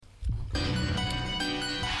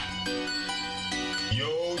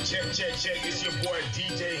Check. It's your boy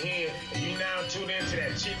DJ Hen, and you now tune into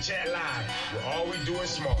that Chit Chat Live, where all we do is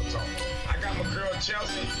small talk. I got my girl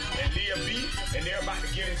Chelsea and Leah B, and they're about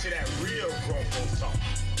to get into that real grown folks talk.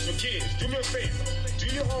 So kids, do me a favor. Do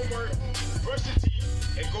your homework, brush your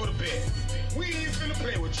teeth, and go to bed. We ain't finna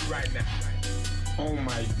play with you right now. Oh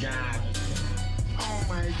my God. Oh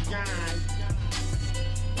my God.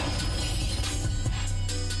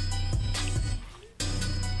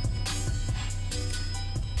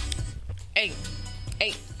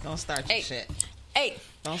 Hey. Don't start your shit. Hey.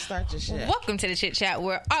 Don't start your shit. Welcome to the Chit Chat,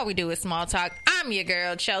 where all we do is small talk. I'm your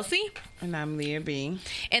girl, Chelsea. And I'm Leah B.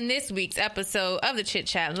 And this week's episode of the Chit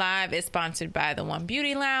Chat Live is sponsored by the One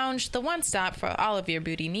Beauty Lounge, the one stop for all of your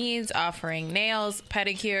beauty needs, offering nails,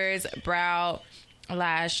 pedicures, brow,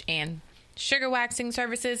 lash, and sugar waxing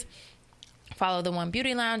services. Follow the One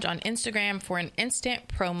Beauty Lounge on Instagram for an instant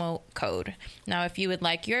promo code. Now, if you would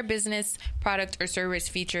like your business, product, or service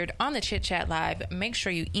featured on the Chit Chat Live, make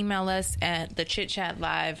sure you email us at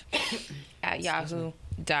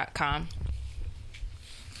thechitchatlive@yahoo.com.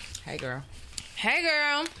 Hey, girl. Hey,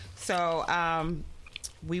 girl. So,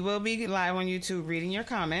 we will be live on YouTube reading your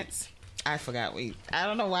comments. I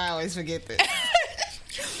don't know why I always forget this.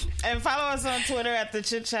 And follow us on Twitter at the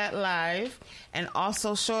Chit Chat Live. And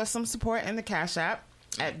also show us some support in the Cash App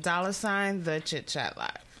at $ the Chit Chat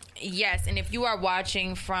Live. Yes, and if you are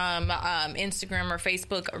watching from Instagram or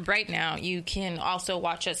Facebook right now, you can also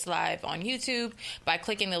watch us live on YouTube by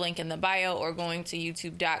clicking the link in the bio or going to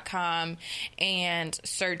youtube.com and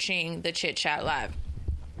searching the Chit Chat Live.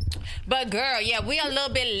 But girl, yeah, we a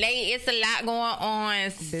little bit late. It's a lot going on.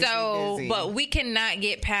 Busy. But we cannot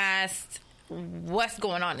get past what's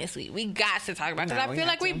going on this week. We got to talk about it because I feel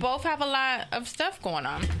like we both have a lot of stuff going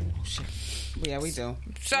on. Yeah, we do.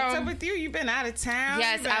 So, what's up with you? You've been out of town?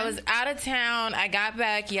 Yes, I was out of town. I got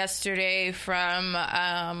back yesterday from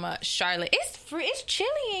Charlotte. It's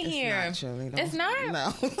chilly in here. It's not chilly. It's not? No.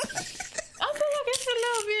 I feel like it's a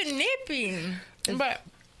little bit nippy. But,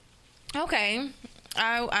 okay.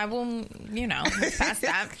 I will, pass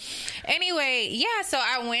that. Anyway, yeah, so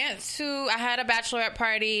I had a bachelorette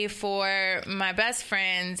party for my best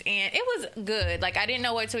friends, and it was good. Like, I didn't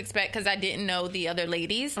know what to expect because I didn't know the other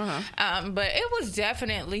ladies. But it was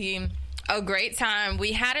definitely a great time.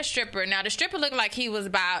 We had a stripper. Now, the stripper looked like he was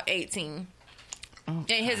about 18. And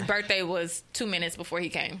his birthday was 2 minutes before he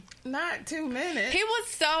came. Not 2 minutes. He was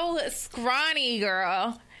so scrawny,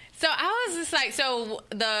 girl. So I was just like, so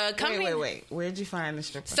the company... Wait. Where'd you find the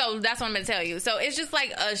stripper? So that's what I'm going to tell you. So it's just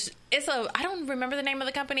like I don't remember the name of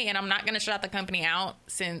the company, and I'm not going to shout the company out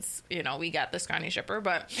since, we got the scrawny stripper.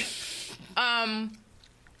 But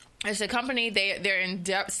it's a company. They're in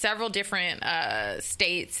several different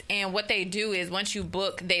states. And what they do is once you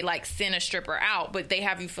book, they like send a stripper out, but they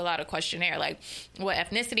have you fill out a questionnaire, like what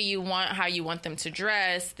ethnicity you want, how you want them to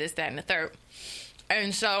dress, this, that, and the third.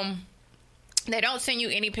 And so... they don't send you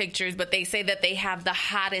any pictures, but they say that they have the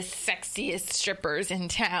hottest, sexiest strippers in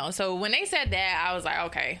town. So when they said that, I was like,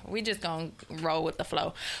 okay, we just gonna roll with the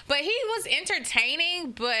flow. But he was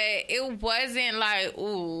entertaining, but it wasn't like,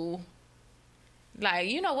 ooh.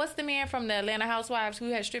 Like, what's the man from the Atlanta Housewives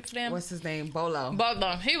who had stripped for them? What's his name? Bolo.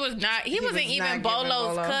 He wasn't even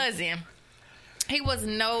Bolo's cousin. He was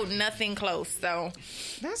nothing close, so...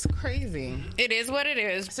 That's crazy. It is what it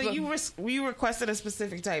is. So you requested a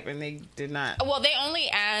specific type and they did not... Well, they only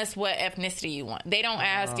ask what ethnicity you want. They don't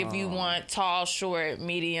ask if you want tall, short,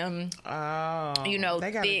 medium, they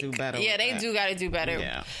gotta thick. do better. Yeah, they do gotta do better.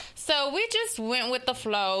 Yeah. So we just went with the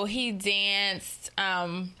flow. He danced,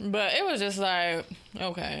 but it was just like,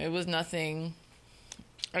 okay, it was nothing...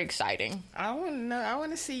 exciting. I want to know. I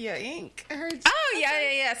want to see your ink. Oh,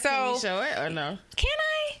 yeah. So can you show it or no? Can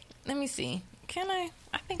I? Let me see. Can I?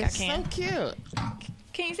 I think I can. It's so cute.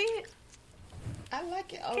 Can you see it? I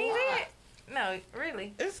like it a lot. Can you see it? No,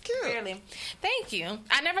 really. It's cute. Really. Thank you.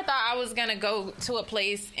 I never thought I was gonna go to a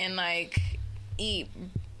place and like eat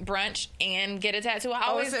brunch and get a tattoo. I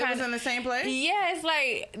always it was in the same place? Yeah, it's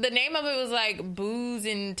like the name of it was like Booze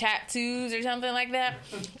and Tattoos or something like that.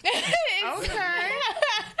 Okay.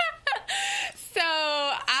 So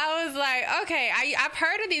I was like, okay, I've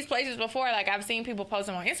heard of these places before. Like I've seen people post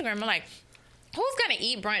them on Instagram. I'm like, who's gonna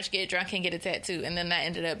eat brunch, get drunk, and get a tattoo? And then that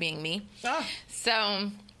ended up being me. Oh. So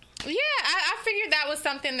yeah, I figured that was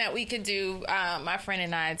something that we could do, my friend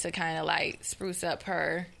and I, to kind of like spruce up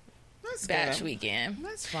her batch weekend.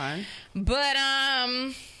 That's fun. But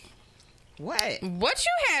what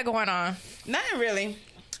you had going on? Nothing really.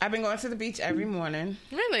 I've been going to the beach every morning.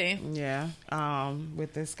 Really? Yeah.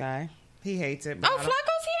 With this guy. He hates it. But Flacco's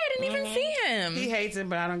here. I didn't even see him. He hates it,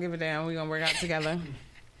 but I don't give a damn. We're gonna work out together.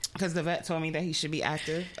 because the vet told me that he should be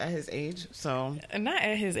active at his age. So not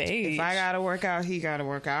at his age. If I gotta work out, he gotta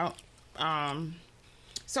work out.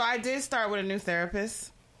 So I did start with a new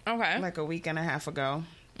therapist. Okay. Like a week and a half ago.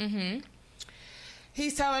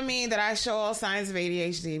 He's telling me that I show all signs of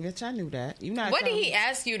ADHD, which I knew that. What did he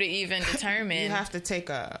ask you to even determine? You have to take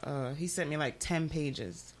he sent me like 10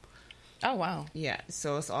 pages. Oh, wow. Yeah,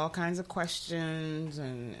 so it's all kinds of questions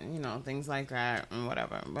and, things like that and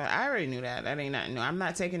whatever. But I already knew that. That ain't nothing new. I'm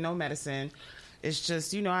not taking no medicine. It's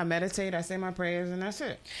just, I meditate, I say my prayers, and that's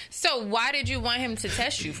it. So why did you want him to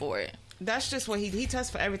test you for it? That's just what he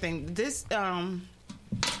tests for everything. This is not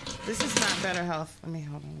Better Health. Let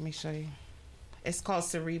me show you. It's called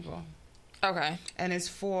Cerebral. Okay. And it's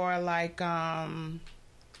for like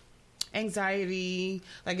anxiety.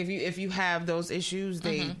 Like if you have those issues,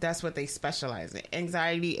 that's what they specialize in.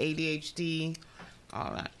 Anxiety, ADHD,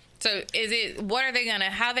 all that. So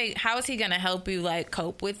how is he gonna help you like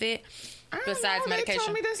cope with it? Besides medication? They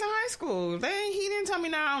told me this in high school. He didn't tell me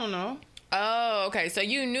now. I don't know. Oh, okay. So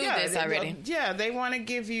you knew this already. They want to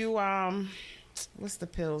give you what's the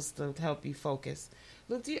pills to help you focus?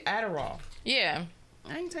 Look, do you Adderall? Yeah.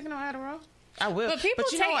 I ain't taking no Adderall. I will. But people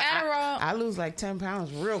take Adderall. I lose like 10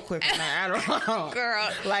 pounds real quick on that Adderall. Girl,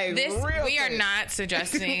 like we are not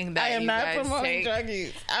suggesting that. I am not promoting drug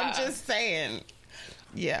use. I'm just saying.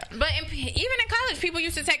 Yeah. But even in college, people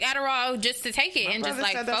used to take Adderall just to take it and just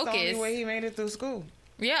like said focus. That's the only way he made it through school.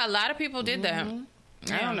 Yeah, a lot of people did that.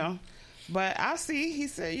 I don't know. But I'll see. He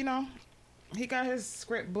said, he got his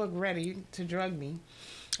script book ready to drug me.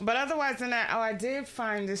 But otherwise than that, I did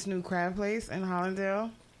find this new crab place in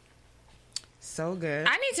Hollandale. So good.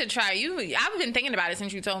 I need to try you. I've been thinking about it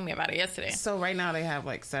since you told me about it yesterday. So right now they have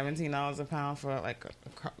like $17 a pound for like a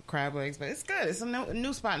crab legs, but it's good. It's a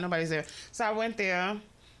new spot. Nobody's there. So I went there,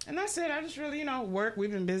 and that's it. I just really, work.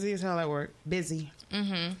 We've been busy as hell at work. Busy.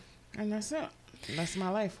 And that's it. That's my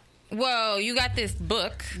life. Well, you got this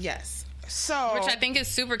book. Yes. So, which I think is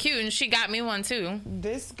super cute, and she got me one too.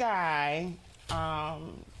 This guy,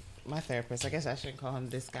 my therapist, I guess I shouldn't call him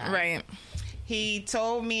this guy. Right. He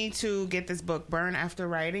told me to get this book, Burn After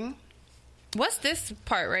Writing. What's this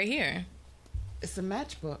part right here? It's a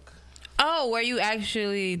matchbook. Oh, where you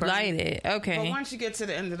actually light it. Okay. But once you get to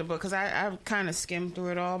the end of the book, because I kind of skimmed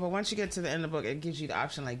through it all, but once you get to the end of the book, it gives you the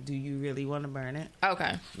option, like, do you really want to burn it?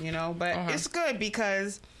 Okay. But it's good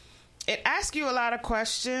because it asks you a lot of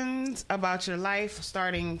questions about your life,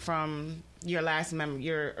 starting from your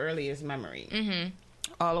your earliest memory,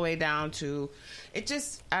 all the way down to it.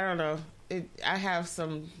 Just I don't know. I have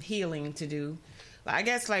some healing to do. I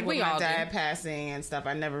guess like with my dad passing and stuff,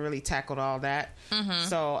 I never really tackled all that.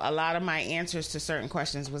 So a lot of my answers to certain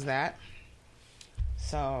questions was that.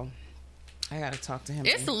 So I got to talk to him.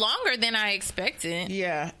 It's longer than I expected.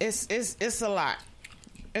 Yeah, it's a lot.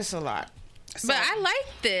 It's a lot. So, but I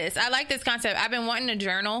like this. I like this concept. I've been wanting to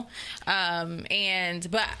journal,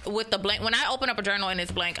 but with the blank, when I open up a journal and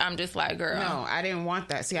it's blank, I'm just like, girl. No, I didn't want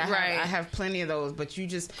that. See, I have plenty of those, but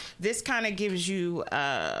this kind of gives you,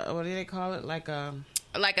 what do they call it? Like a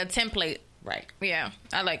template. Right. Yeah,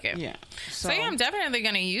 I like it. Yeah. So yeah, I'm definitely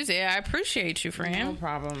going to use it. I appreciate you, friend. No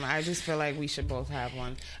problem. I just feel like we should both have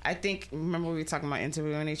one. I think, remember we were talking about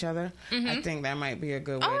interviewing each other? I think that might be a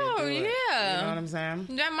good way to do it. Yeah. You know what I'm saying?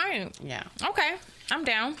 That might. Yeah. Okay. I'm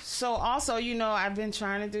down. So also, I've been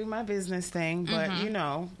trying to do my business thing, but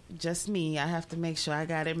just me. I have to make sure I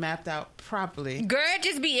got it mapped out properly. Girl,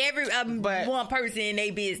 just be every one person in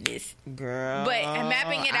their business. Girl. But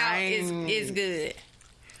mapping it out is good.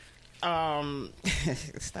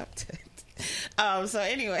 Stop it. So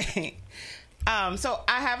anyway, so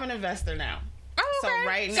I have an investor now. Oh, okay. So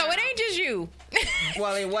right now, so it ain't just you.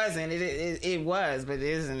 Well, it wasn't. It was, but it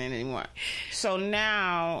isn't anymore. So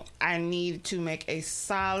now I need to make a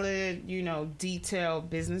solid, detailed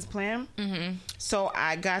business plan. So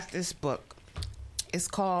I got this book. It's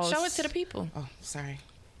called. Show it to the people. Oh, sorry.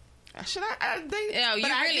 Should I?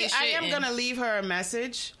 I am gonna leave her a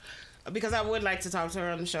message. Because I would like to talk to her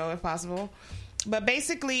on the show if possible. But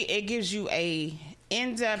basically, it gives you a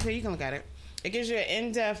in-depth... Here, you can look at it. It gives you an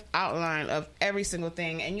in-depth outline of every single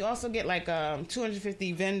thing. And you also get like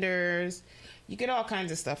 250 vendors. You get all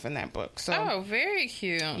kinds of stuff in that book. So, very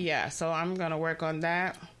cute. Yeah, so I'm going to work on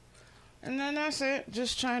that. And then that's it.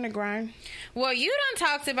 Just trying to grind. Well, you done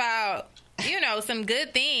talked about... some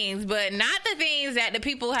good things, but not the things that the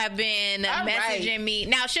people have been messaging me.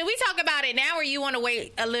 Now, should we talk about it now or you want to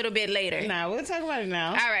wait a little bit later? Nah, we'll talk about it now.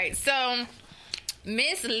 All right. So,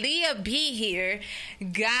 Miss Leah B here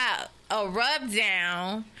got a rub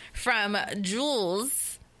down from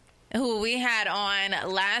Jules, who we had on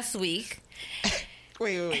last week.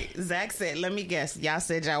 Wait. Zach said, let me guess. Y'all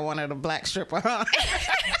said y'all wanted a black stripper, huh?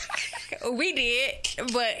 We did,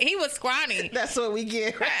 but he was scrawny. That's what we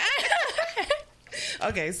get.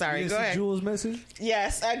 Okay, sorry. Go ahead. Jules' message?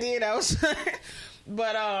 Yes, I did. I was...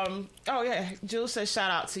 But, oh, yeah. Jules said, shout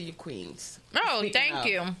out to you queens. Oh, thank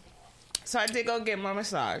you. So I did go get my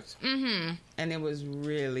massage. Mm-hmm. And it was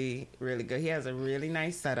really, really good. He has a really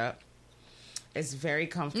nice setup. It's very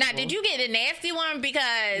comfortable. Now, did you get the nasty one?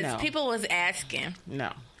 Because people was asking.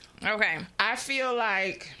 No. Okay. I feel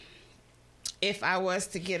like if I was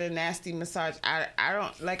to get a nasty massage, I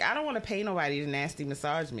don't want to pay nobody to nasty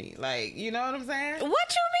massage me. Like, you know what I'm saying?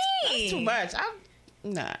 What you mean? That's too much.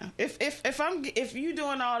 Nah. If you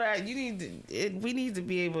doing all that, we need to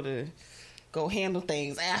be able to go handle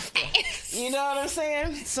things after. You know what I'm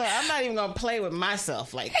saying? So I'm not even gonna play with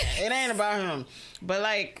myself like that. It ain't about him. But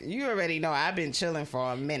like you already know, I've been chilling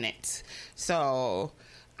for a minute. So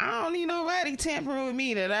I don't need nobody tampering with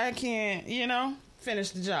me that I can't,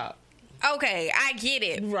 finish the job. Okay, I get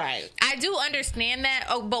it. Right. I do understand that.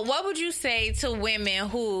 Oh, but what would you say to women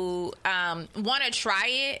who want to try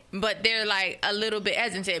it, but they're like a little bit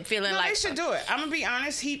hesitant, feeling like they should do it. I'm gonna be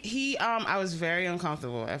honest. I was very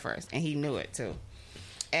uncomfortable at first, and he knew it too.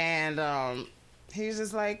 And he was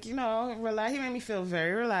just like, relax. He made me feel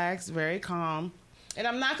very relaxed, very calm. And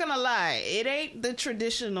I'm not gonna lie, it ain't the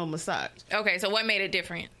traditional massage. Okay, so what made it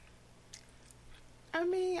different? I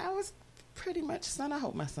mean, I was pretty much, son. I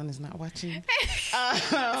hope my son is not watching.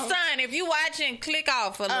 Son, if you watching, click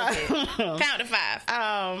off a little bit. Count to 5.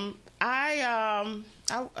 I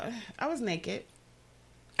was naked.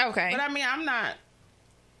 Okay, but I mean, I'm not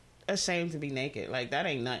ashamed to be naked. Like that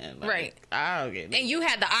ain't nothing. Like, right. I'll get naked. And you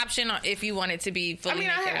had the option if you wanted to be fully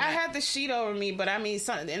naked. I had the sheet over me, but I mean,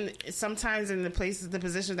 sometimes in the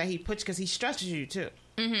position that he puts, because he stretches you too.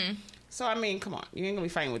 Mm-hmm. So I mean, come on, you ain't gonna be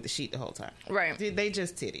fighting with the sheet the whole time, right? They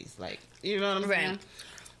just titties, like, you know what I'm saying?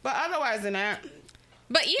 But otherwise than that,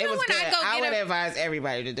 but even when good. I would advise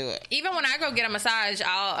everybody to do it. Even when I go get a massage,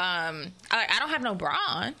 I don't have no bra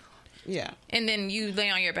on. Yeah, and then you lay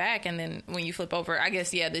on your back, and then when you flip over, I guess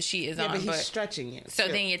the sheet is on. But he's stretching you. So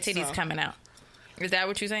then your titties coming out. Is that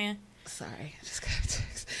what you're saying? Sorry, I just got a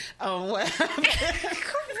text. What? What's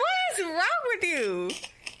wrong with you?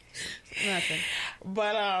 Nothing.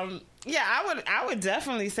 But I would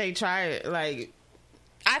definitely say try it. Like,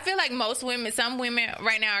 I feel like some women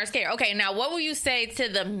right now are scared. Okay, now what will you say to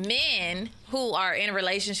the men who are in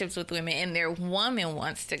relationships with women and their woman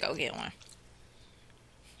wants to go get one?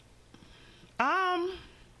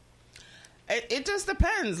 It just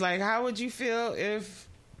depends. Like, how would you feel if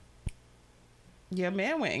your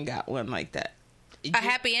man went and got one like that? A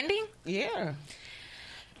happy ending? Yeah.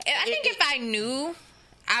 I think if I knew,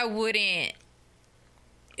 I wouldn't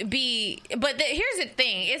be. But here's the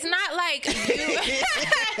thing: it's not like you.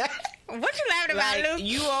 What you laughing about, like, Luke?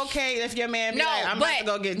 You okay if your man be like, I'm about to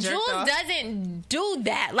go get jerked Jules off? doesn't do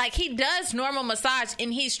that. Like, he does normal massage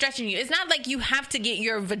and he's stretching you. It's not like you have to get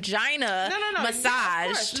your vagina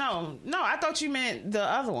massaged. Yeah, no, I thought you meant the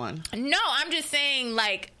other one. No, I'm just saying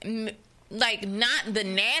like not the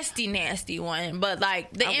nasty one, but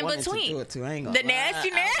like the in between. To do it too. I ain't gonna the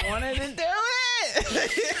nasty. I wanted to do it.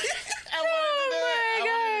 I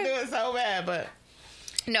wanted to do it so bad, but.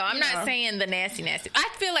 No, I'm not saying the nasty. I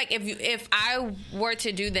feel like if I were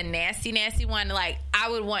to do the nasty one, like,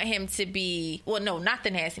 I would want him to be, well, no, not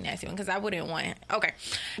the nasty one, because I wouldn't want him. Okay.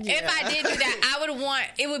 Yeah. If I did do that, I would want,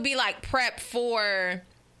 it would be like prep for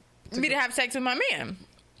me to have sex with my man.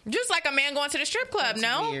 Just like a man going to the strip club, That's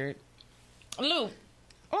no? Weird. Luke.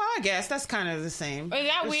 Well, I guess that's kind of the same. Is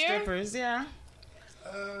that weird? Strippers, yeah.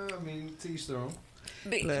 I mean, to each their own.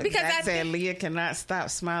 Look, because I said Leah cannot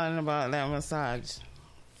stop smiling about that massage.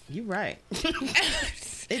 You right.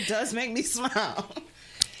 It does make me smile.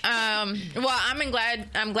 Well, I'm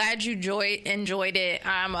glad you enjoyed it.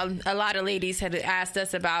 A lot of ladies had asked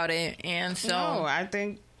us about it, and so no, I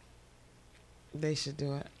think they should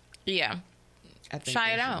do it. Yeah, I think try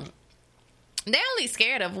it out. They're only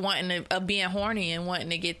scared of being horny and wanting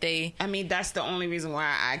to get I mean, that's the only reason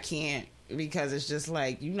why I can't, because it's just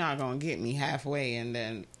like, you're not gonna get me halfway and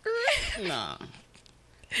then no.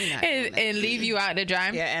 And leave you out to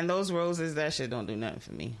dry. Yeah, and those roses, that shit don't do nothing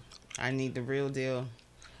for me. I need the real deal,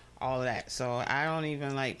 all of that. So I don't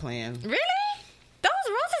even like playing. Really? Those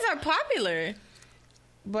roses are popular.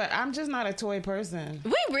 But I'm just not a toy person.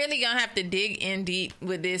 We really gonna have to dig in deep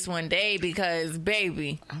with this one day, because,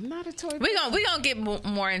 baby, I'm not a toy person. We gonna get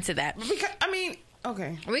more into that. Because, I mean,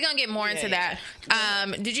 okay, we're gonna get more into that.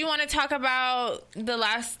 Did you want to talk about the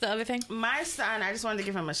other thing? My son, I just wanted to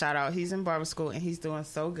give him a shout out. He's in barber school and he's doing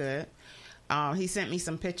so good. He sent me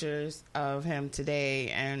some pictures of him today,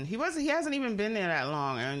 and he hasn't even been there that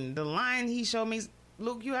long. And the line he showed me,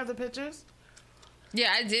 Luke, you have the pictures?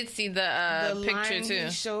 Yeah, I did see the picture line too.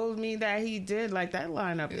 He showed me that he did, like, that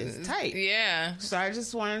lineup is tight. Yeah. So I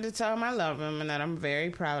just wanted to tell him I love him and that I'm very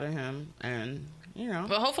proud of him, and you know.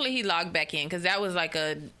 But hopefully he logged back in, because that was like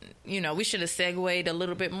we should have segued a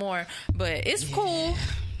little bit more, but it's cool.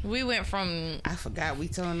 We went from... I forgot we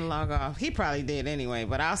told him to log off. He probably did anyway,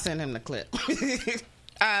 but I'll send him the clip.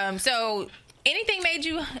 So anything made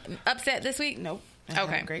you upset this week? Nope. Okay.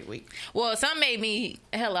 Had a great week. Well, some made me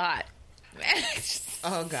hella hot.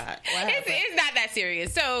 Oh God. What happened? It's not that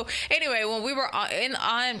serious. So anyway, when we were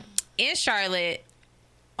in Charlotte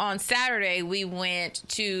on Saturday, we went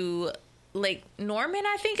to Lake Norman,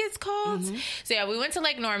 I think it's called. Mm-hmm. So yeah, we went to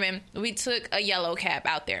Lake Norman. We took a yellow cab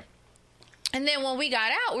out there. And then when we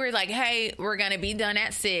got out, we were like, hey, we're going to be done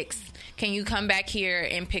at 6. Can you come back here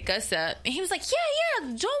and pick us up? And he was like, yeah,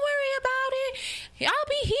 don't worry about it.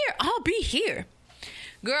 I'll be here.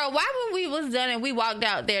 Girl, why when we was done and we walked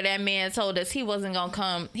out there, that man told us he wasn't going to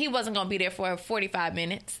come. He wasn't going to be there for 45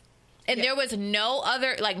 minutes. And there was no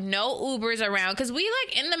other, like, no Ubers around. Because we,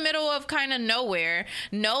 like, in the middle of kind of nowhere.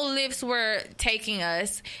 No lifts were taking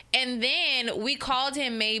us. And then we called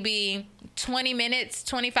him maybe 20 minutes,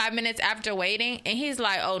 25 minutes after waiting. And he's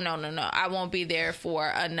like, oh, no. I won't be there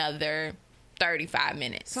for another 35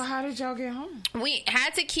 minutes. So how did y'all get home? We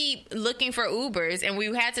had to keep looking for Ubers, and we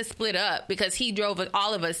had to split up because he drove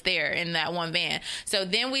all of us there in that one van. So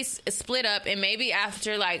then we split up, and maybe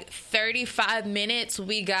after like 35 minutes,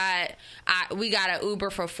 we got an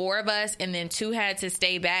Uber for 4 of us, and then 2 had to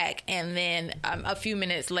stay back. And then a few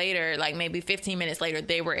minutes later, like maybe 15 minutes later,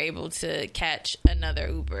 they were able to catch another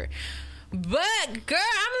Uber. But girl,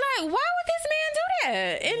 I'm like, why would this man do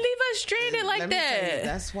that and leave us stranded like that?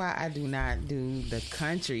 That's why I do not do the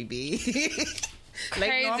country, B.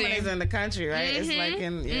 Lake Norman is in the country, right? Mm-hmm. It's like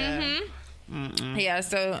in Yeah,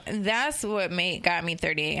 so that's what got me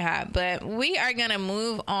 38 hot. But we are going to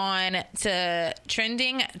move on to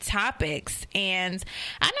trending topics. And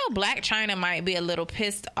I know Black Chyna might be a little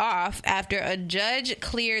pissed off after a judge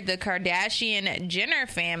cleared the Kardashian-Jenner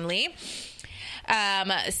family.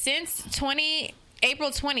 Since April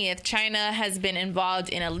 20th, Chyna has been involved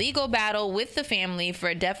in a legal battle with the family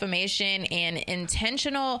for defamation and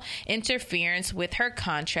intentional interference with her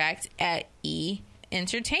contract at E!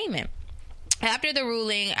 Entertainment. After the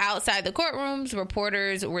ruling, outside the courtrooms,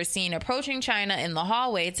 reporters were seen approaching Chyna in the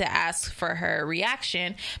hallway to ask for her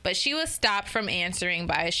reaction, but she was stopped from answering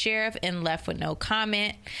by a sheriff and left with no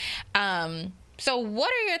comment. So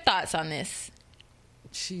what are your thoughts on this?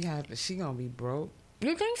 She gonna be broke.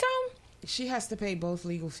 You think so? She has to pay both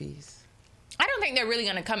legal fees. I don't think they're really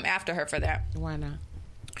gonna come after her for that. Why not?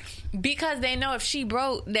 Because they know if she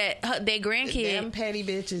broke, that their grandkid... Them petty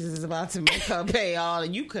bitches is about to make her pay all.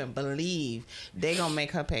 You couldn't believe they gonna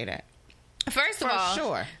make her pay that. First of all,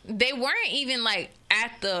 sure. They weren't even like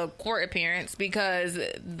at the court appearance because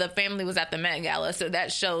the family was at the Met Gala, so that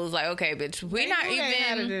shows like, okay, bitch, They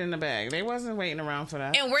had it in the bag. They wasn't waiting around for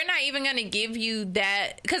that, and we're not even going to give you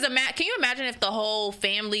that because can you imagine if the whole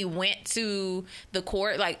family went to the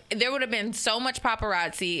court? Like, there would have been so much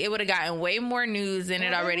paparazzi. It would have gotten way more news than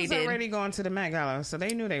it already did. Already going to the Met Gala, so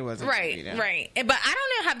they knew they wasn't right. But I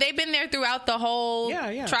don't know, have they been there throughout the whole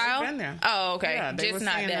trial? They've been there. Oh, okay. Yeah, they just were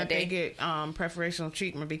not saying that day. They get preferential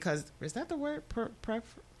treatment because is that the word?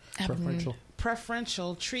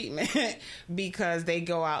 Preferential treatment because they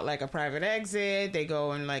go out like a private exit. They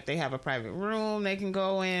go in like they have a private room they can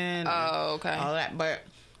go in. Oh, okay. All that, but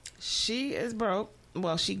she is broke.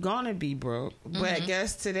 Well, she gonna be broke. But I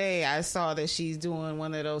guess today I saw that she's doing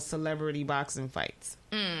one of those celebrity boxing fights.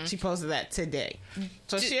 She posted that today,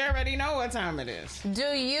 so she already know what time it is. Do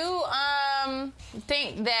you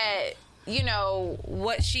think that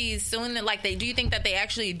what she's suing like do you think that they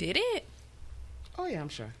actually did it? Oh yeah, I'm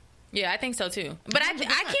sure. Yeah, I think so too. But I can't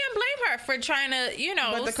blame her for trying to,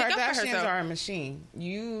 But the stick up for Kardashians herself. are a machine.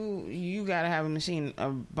 You got to have a machine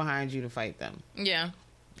behind you to fight them. Yeah.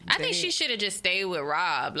 I think she should have just stayed with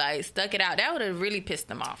Rob, like stuck it out. That would have really pissed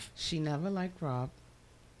them off. She never liked Rob.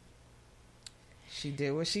 She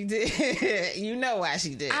did what she did. You know why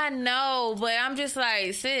she did. I know, but I'm just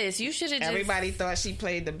like, sis, you should have just... Everybody thought she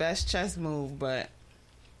played the best chess move, but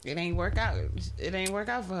it ain't work out. It ain't work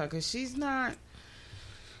out for her because she's not...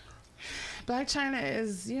 Black Chyna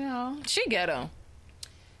is, she ghetto.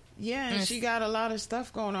 Yeah, and she got a lot of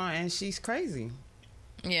stuff going on, and she's crazy.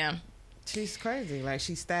 Yeah. She's crazy. Like,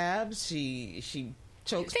 she stabs, she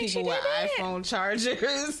chokes people she with did iPhone chargers.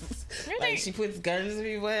 Really? Like, she puts guns in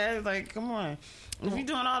people's heads. Like, come on. If you're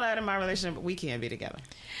doing all that in my relationship, we can't be together.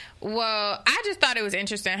 Well, I just thought it was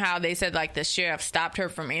interesting how they said, like, the sheriff stopped her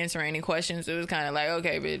from answering any questions. It was kind of like,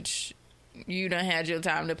 okay, bitch, you done had your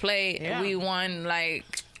time to play. Yeah. We won, like,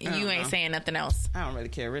 you ain't saying nothing else. I don't really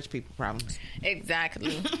care. Rich people problems.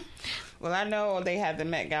 Exactly. Well, I know they had the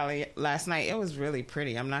Met Gala last night. It was really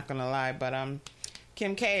pretty. I'm not going to lie. But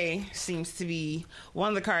Kim K seems to be one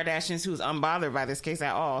of the Kardashians who's unbothered by this case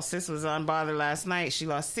at all. Sis was unbothered last night. She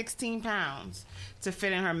lost 16 pounds to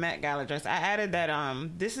fit in her Met Gala dress. I added that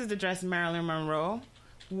this is the dress Marilyn Monroe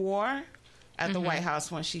wore at the White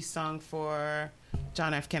House when she sung for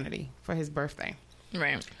John F. Kennedy for his birthday.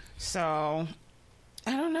 Right. So,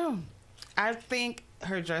 I don't know. I think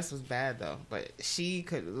her dress was bad though, but she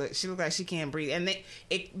looked like she can't breathe. And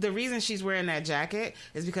the reason she's wearing that jacket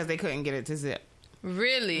is because they couldn't get it to zip.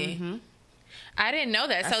 Really? Mm-hmm. I didn't know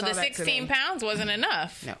that. I So saw the that 16 today. pounds wasn't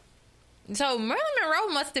enough. No. So Marilyn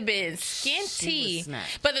Monroe must have been She skinty. was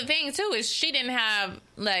snatched. But the thing too is she didn't have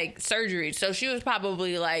like surgery, so she was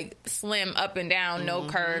probably like slim up and down, no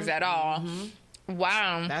curves at all.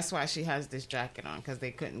 Wow. That's why she has this jacket on, because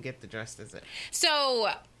they couldn't get the dress to zip. So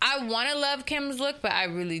I want to love Kim's look, but I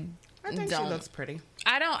really I think don't. she looks pretty.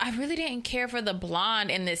 I really didn't care for the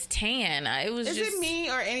blonde and this tan. It was Is just it me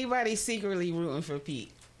or anybody secretly rooting for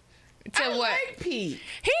Pete? to I what like Pete.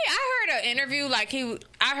 I heard an interview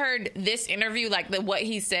I heard this interview like what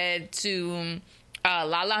he said to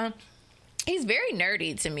Lala. He's very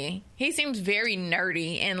nerdy to me. He seems very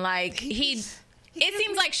nerdy and like it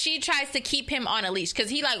seems like she tries to keep him on a leash because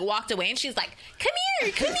he like walked away and she's like, come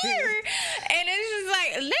here, and it's just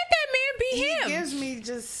like, let that man be him. He gives me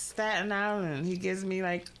just Staten Island. He gives me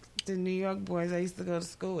like the New York boys I used to go to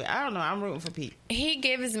school with. I don't know. I'm rooting for Pete. He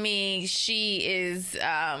gives me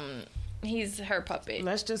he's her puppet.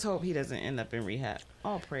 Let's just hope he doesn't end up in rehab.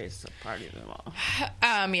 All praise to Party of them all.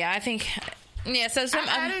 I think so some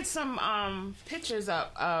I added some pictures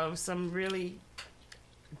up of some really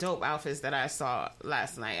dope outfits that I saw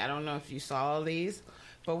last night. I don't know if you saw all these,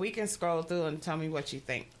 but we can scroll through and tell me what you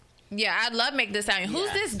think. Yeah, I'd love to make this sound.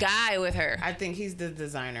 Who's this guy with her? I think he's the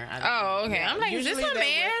designer. I don't Oh, know. okay. Yeah. I'm like, is this Usually her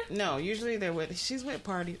they're man? No, usually they're with. She's with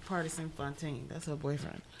Partisan Fontaine. That's her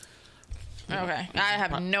boyfriend. Okay. I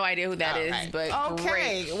have no idea who that is, Right. but okay.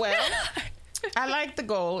 great. Well, I like the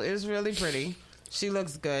gold. It's really pretty. She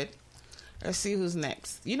looks good. Let's see who's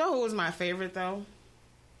next. You know who was my favorite though?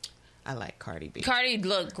 I like Cardi B. Cardi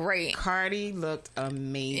looked great. Cardi looked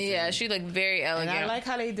amazing. Yeah, she looked very and elegant. I like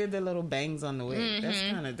how they did the little bangs on the wig. That's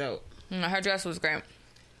kind of dope. Her dress was great.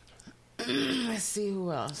 Let's see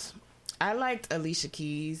who else. I liked Alicia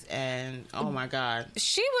Keys, and oh my god,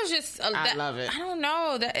 She was just. I love it. I don't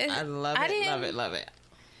know. I love it, love it.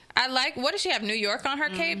 I like. What does she have? New York on her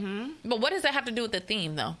cape. But what does that have to do with the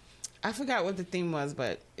theme, though? I forgot what the theme was,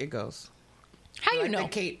 but it goes. How you Like know? the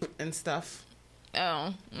cape and stuff.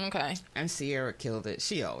 Oh, okay. And Sierra killed it.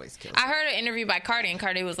 She always kills I it. heard an interview by Cardi, and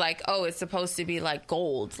Cardi was like, "Oh, it's supposed to be like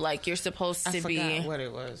gold. Like you're supposed I to forgot be." what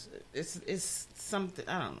it was. It's something.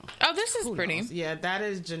 I don't know. Oh, this is Who pretty. knows? Yeah, that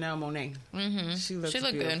is Janelle Monáe. Mm-hmm. She looks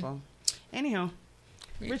looked good. beautiful. Anyhow,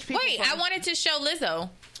 rich people. Wait, I wanted to show Lizzo.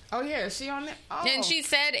 Oh yeah, is she on there? Oh. And she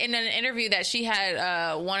said in an interview that she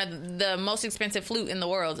had one of the most expensive flute in the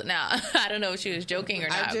world. Now, I don't know if she was joking or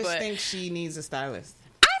not, I just but think she needs a stylist.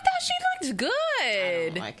 I thought she looked good. I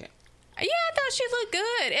don't like it. Yeah, I thought she looked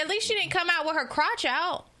good. At least she didn't come out with her crotch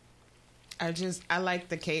out. I like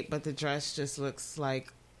the cape, but the dress just looks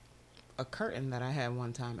like a curtain that I had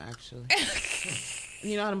one time, actually.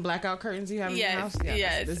 You know them blackout curtains you have in your house? Yeah,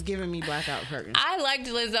 yes. It's giving me blackout curtains. I liked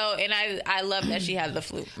Lizzo, and I love that she has the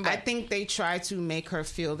flute. But I think they try to make her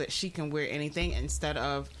feel that she can wear anything instead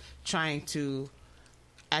of trying to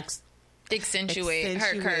accentuate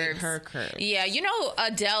her curves. Yeah, you know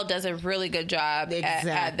Adele does a really good job at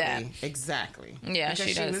that. Exactly. Yeah, because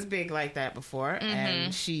she does. was big like that before,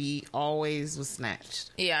 and she always was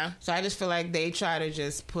snatched. Yeah. So I just feel like they try to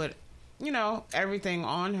just put, everything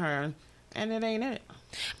on her, and it ain't it.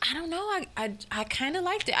 I don't know. I kind of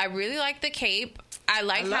liked it. I really liked the cape. I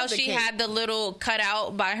liked how she had the little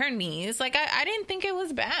cutout by her knees. Like I didn't think it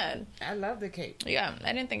was bad. I love the cape. Yeah,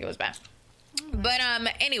 I didn't think it was bad. But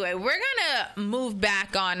anyway, we're gonna move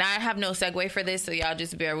back on. I have no segue for this, so y'all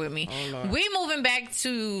just bear with me. Oh, we moving back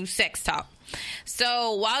to sex talk.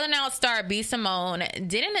 So Wild 'N Out star B Simone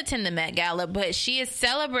didn't attend the Met Gala, but she is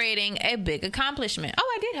celebrating a big accomplishment.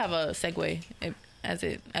 Oh, I did have a segue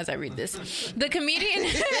as I read this. The comedian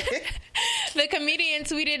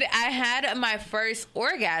tweeted, "I had my first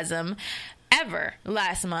orgasm ever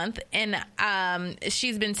last month, and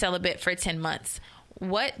she's been celibate for 10 months.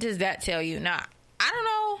 What does that tell you?" Now, I don't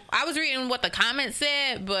know I was reading what the comments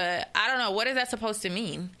said, but I don't know. What is that supposed to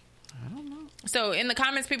mean? I don't know. So in the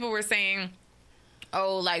comments, people were saying,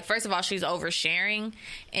 oh, like, first of all, she's oversharing.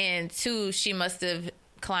 And 2, she must have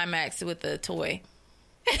climaxed with a toy.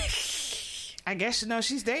 I guess,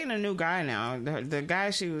 she's dating a new guy now. The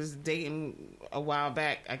guy she was dating a while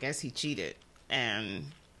back, I guess he cheated. And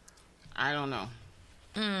I don't know.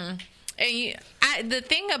 And the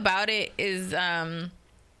thing about it is, oh,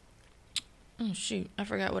 shoot, I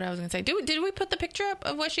forgot what I was going to say. Did we put the picture up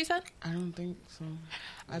of what she said? I don't think so.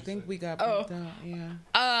 I think we got picked out,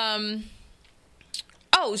 yeah.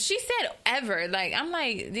 Oh, she said ever. Like, I'm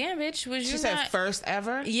like, damn, bitch, was you She said first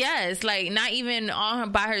ever? Yes, like, not even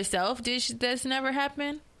by herself. This never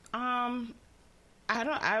happen? I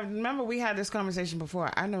remember we had this conversation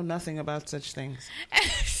before. I know nothing about such things.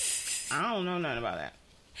 I don't know nothing about that.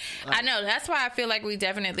 I know. That's why I feel like we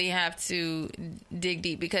definitely have to dig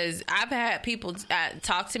deep, because I've had people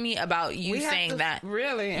talk to me about you saying that.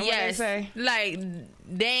 Really? And yes. what they say? Like,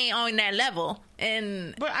 they ain't on that level.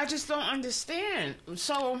 But I just don't understand.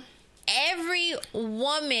 So every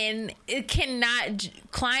woman cannot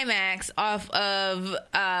climax off of,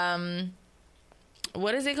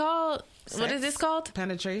 what is it called? Sex? What is this called?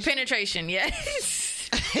 Penetration, yes.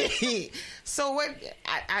 So what?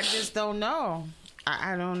 I just don't know.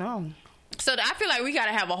 I don't know. So I feel like we got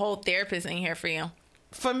to have a whole therapist in here for you.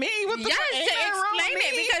 For me? What the yes, fuck? to explain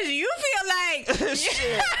it, because you feel like...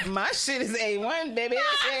 Shit, my shit is A1, baby.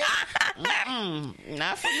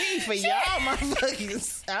 Not for me. For y'all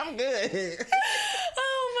motherfuckers. I'm good.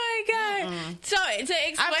 Oh, my God. So, to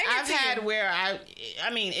explain I've had where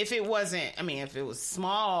if it was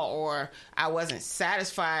small, or I wasn't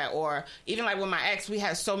satisfied, or even like with my ex, we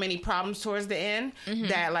had so many problems towards the end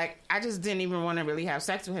that like I just didn't even want to really have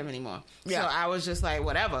sex with him anymore. Yeah. So I was just like,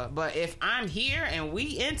 whatever. But if I'm here and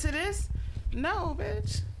we into this, no,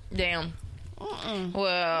 bitch. Damn. Well,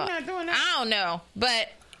 Well, not doing that. I don't know, but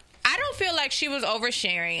I don't feel like she was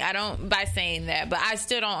oversharing. By saying that, but I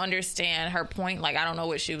still don't understand her point. Like, I don't know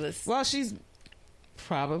what she was. Well, she's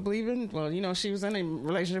probably been. Well, she was in a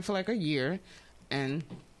relationship for like a year, and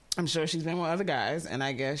I'm sure she's been with other guys, and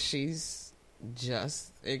I guess she's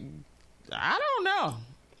just. I don't know.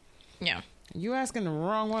 Yeah. You asking the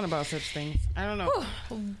wrong one about such things. I don't know.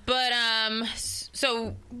 Whew. But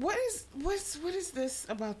so what is this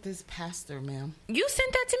about this pastor, ma'am? you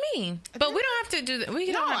sent that to me, but we don't have to do that.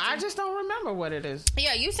 I just don't remember what it is.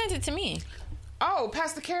 Yeah, you sent it to me. Oh,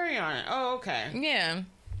 Pastor Carry On. Oh, okay. Yeah.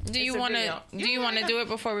 Do you a want video. to? Do you want to do it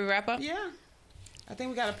before we wrap up? Yeah. I think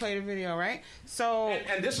we got to play the video, right? So.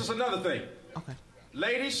 And this is another thing. Okay.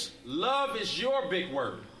 Ladies, love is your big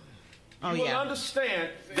word. Oh, You yeah. will understand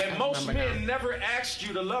that most remember men never asked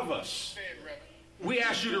you to love us. We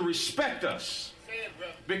asked you to respect us.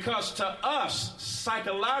 Because to us,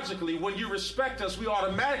 psychologically, when you respect us, we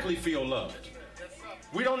automatically feel loved.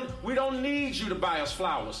 We don't need you to buy us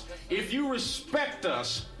flowers. If you respect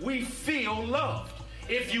us, we feel loved.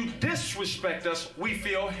 If you disrespect us, we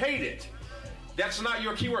feel hated. That's not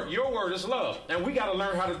your key word. Your word is love. And we got to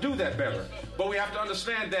learn how to do that better. But we have to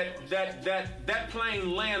understand that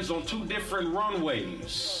plane lands on 2 different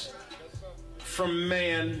runways. From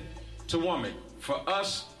man to woman. For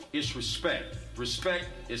us, it's respect. Respect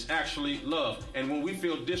is actually love. And when we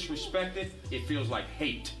feel disrespected, it feels like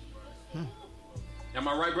hate. Am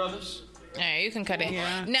I right, brothers? Yeah, you can cut it.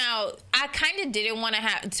 Yeah. Now, I kind of didn't want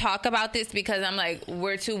to talk about this because I'm like,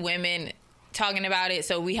 we're 2 women talking about it,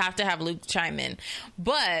 so we have to have Luke chime in.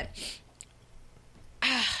 But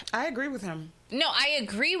I agree with him. no, I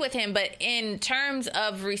agree with him, but in terms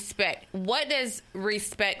of respect, what does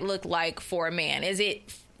respect look like for a man? Is it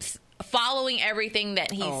following everything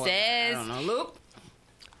that he says? I don't know. Luke?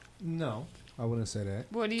 No, I wouldn't say that.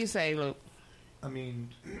 What do you say, Luke? I mean,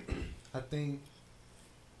 I think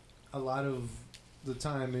a lot of the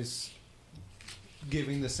time is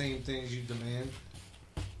giving the same things you demand.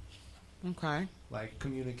 Okay. Like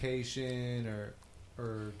communication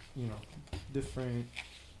or different.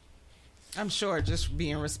 I'm sure just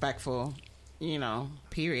being respectful,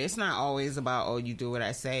 period. It's not always about, you do what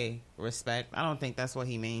I say, respect. I don't think that's what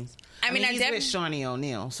he means. I mean, he's with Shawnee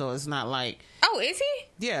O'Neal, so it's not like... Oh, is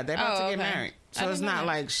he? Yeah, they're about to get okay. married. So I it's didn't know not that.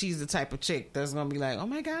 like she's the type of chick that's going to be like, oh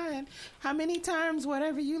my God, how many times,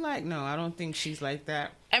 whatever you like. No, I don't think she's like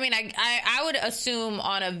that. I mean, I would assume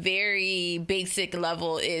on a very basic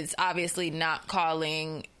level is obviously not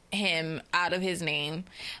calling him out of his name.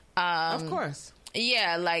 Of course.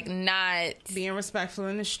 Yeah, like not Being respectful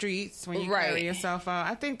in the streets when you Right. carry yourself out.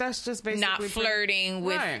 I think that's just basically... not flirting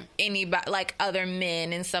with Right. anybody, like other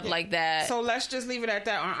men and stuff like that. So let's just leave it at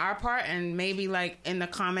that on our part, and maybe like in the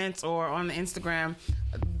comments or on the Instagram,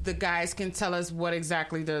 the guys can tell us what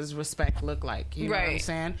exactly does respect look like. You know what I'm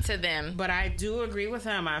saying? To them. But I do agree with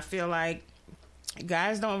him. I feel like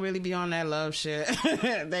guys don't really be on that love shit.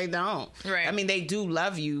 They don't. Right. I mean, they do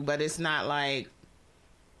love you, but it's not like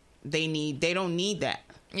they don't need that.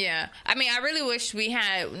 Yeah. I mean, I really wish we're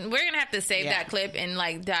going to have to save that clip and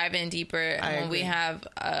like dive in deeper when we have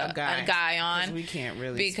a guy on. We can't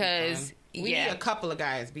really. Because we need a couple of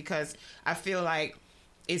guys because I feel like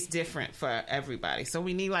it's different for everybody. So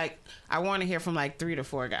we need I want to hear from 3 to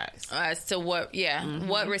 4 guys. As to what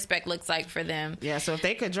respect looks like for them. Yeah, so if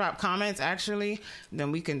they could drop comments actually,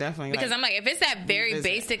 then we can definitely. Because I'm like, if it's that very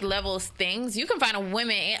basic level things, you can find a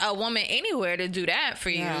woman anywhere to do that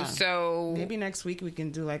for you. So maybe next week we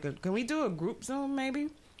can do can we do a group Zoom maybe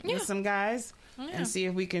with some guys? And see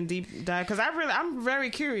if we can deep dive because I'm very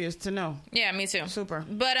curious to know. Yeah, me too. Super.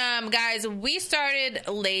 But guys, we started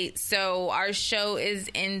late, so our show is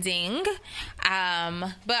ending.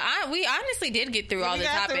 But we honestly did get through all the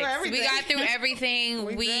topics. We got through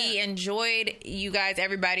everything. we enjoyed you guys,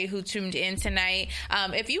 everybody who tuned in tonight.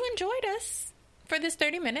 If you enjoyed us for this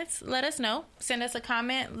 30 minutes, let us know. Send us a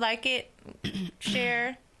comment, like it,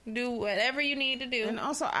 share, do whatever you need to do. And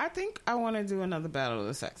also, I think I want to do another Battle of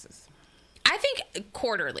the Sexes. I think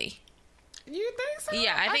quarterly. You think so?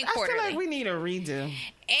 Yeah, I think quarterly. I feel like we need a redo.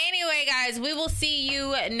 Anyway, guys, we will see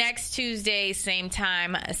you next Tuesday, same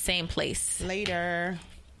time, same place. Later.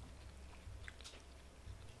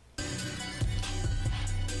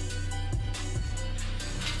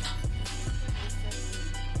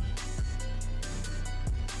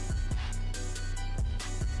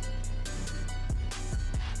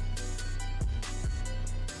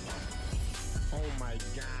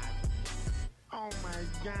 Oh my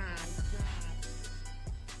God.